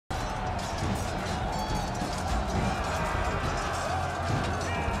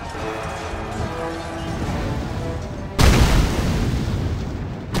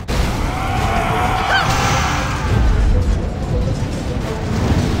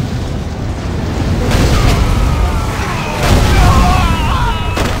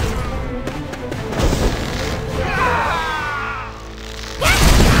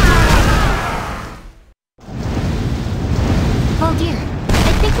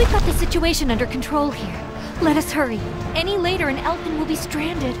we've got the situation under control here. Let us hurry. Any later and Elfin will be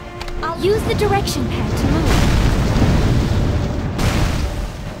stranded. I'll use the direction pad to move.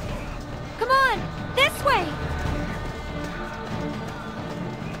 Come on! This way!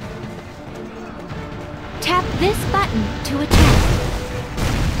 Tap this button to attack.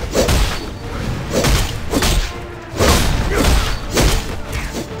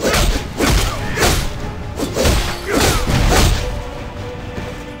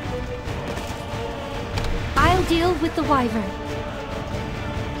 I'll deal with the wyvern.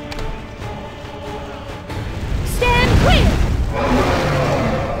 Stand clear!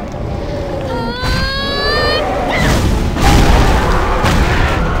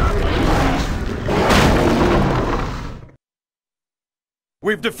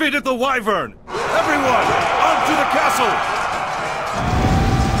 We've defeated the wyvern! Everyone, onto the castle!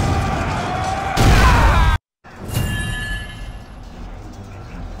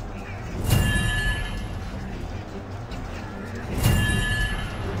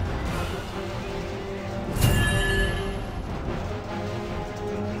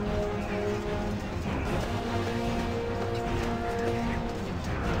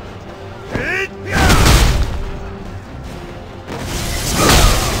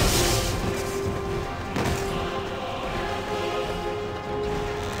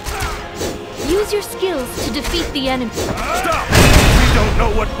 Use your skills to defeat the enemy. Stop! We don't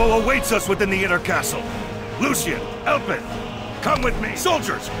know what foe awaits us within the inner castle. Lucian, Elpin, come with me.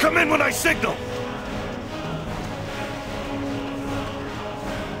 Soldiers, come in when I signal.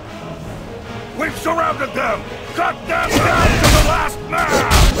 We've surrounded them! Cut them down to the last man!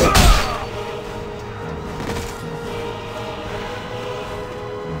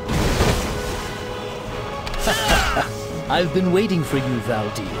 I've been waiting for you,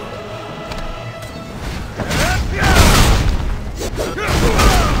 Valdir.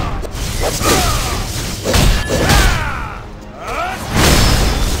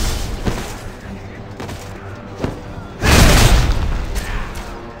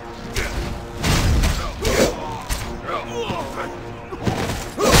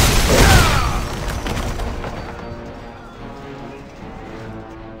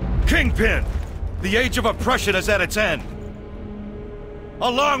 Kingpin! The age of oppression is at its end!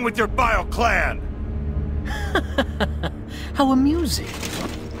 Along with your vile clan! How amusing.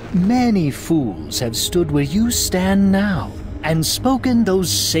 Many fools have stood where you stand now, and spoken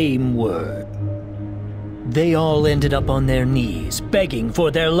those same words. They all ended up on their knees, begging for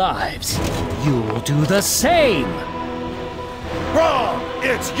their lives. You'll do the same! Wrong!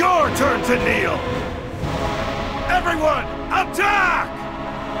 It's your turn to kneel! Everyone, attack!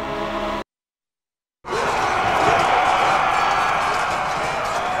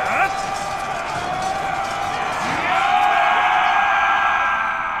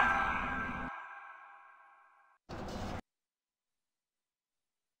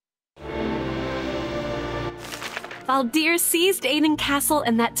 Valdir seized Aiden Castle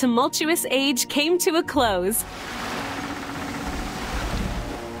and that tumultuous age came to a close.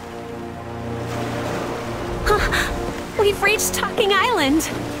 We've reached Talking Island!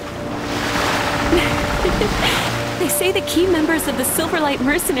 They say the key members of the Silverlight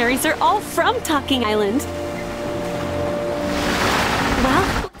Mercenaries are all from Talking Island.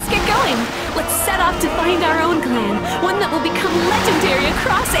 Well, let's get going. Let's set off to find our own clan, one that will become legendary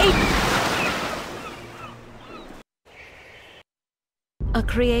across A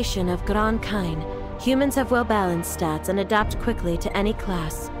creation of Grand Kain, humans have well-balanced stats and adapt quickly to any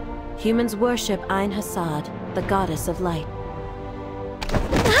class. Humans worship Ain Hassad, the goddess of light.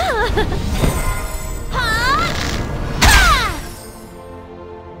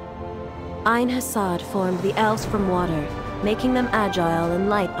 Ain Hassad formed the elves from water, making them agile and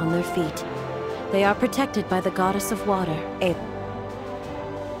light on their feet. They are protected by the goddess of water,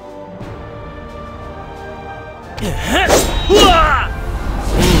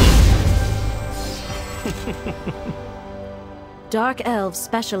 Dark elves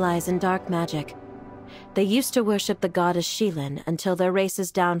specialize in dark magic. They used to worship the goddess Sheelin until their race's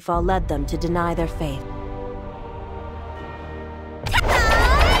downfall led them to deny their faith.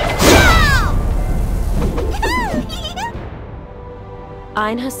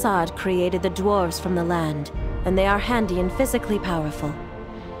 Ain Hassad created the dwarves from the land, and they are handy and physically powerful.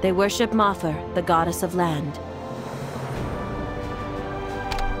 They worship Mother, the goddess of land.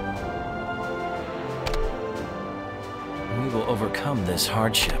 We will overcome this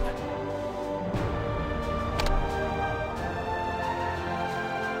hardship.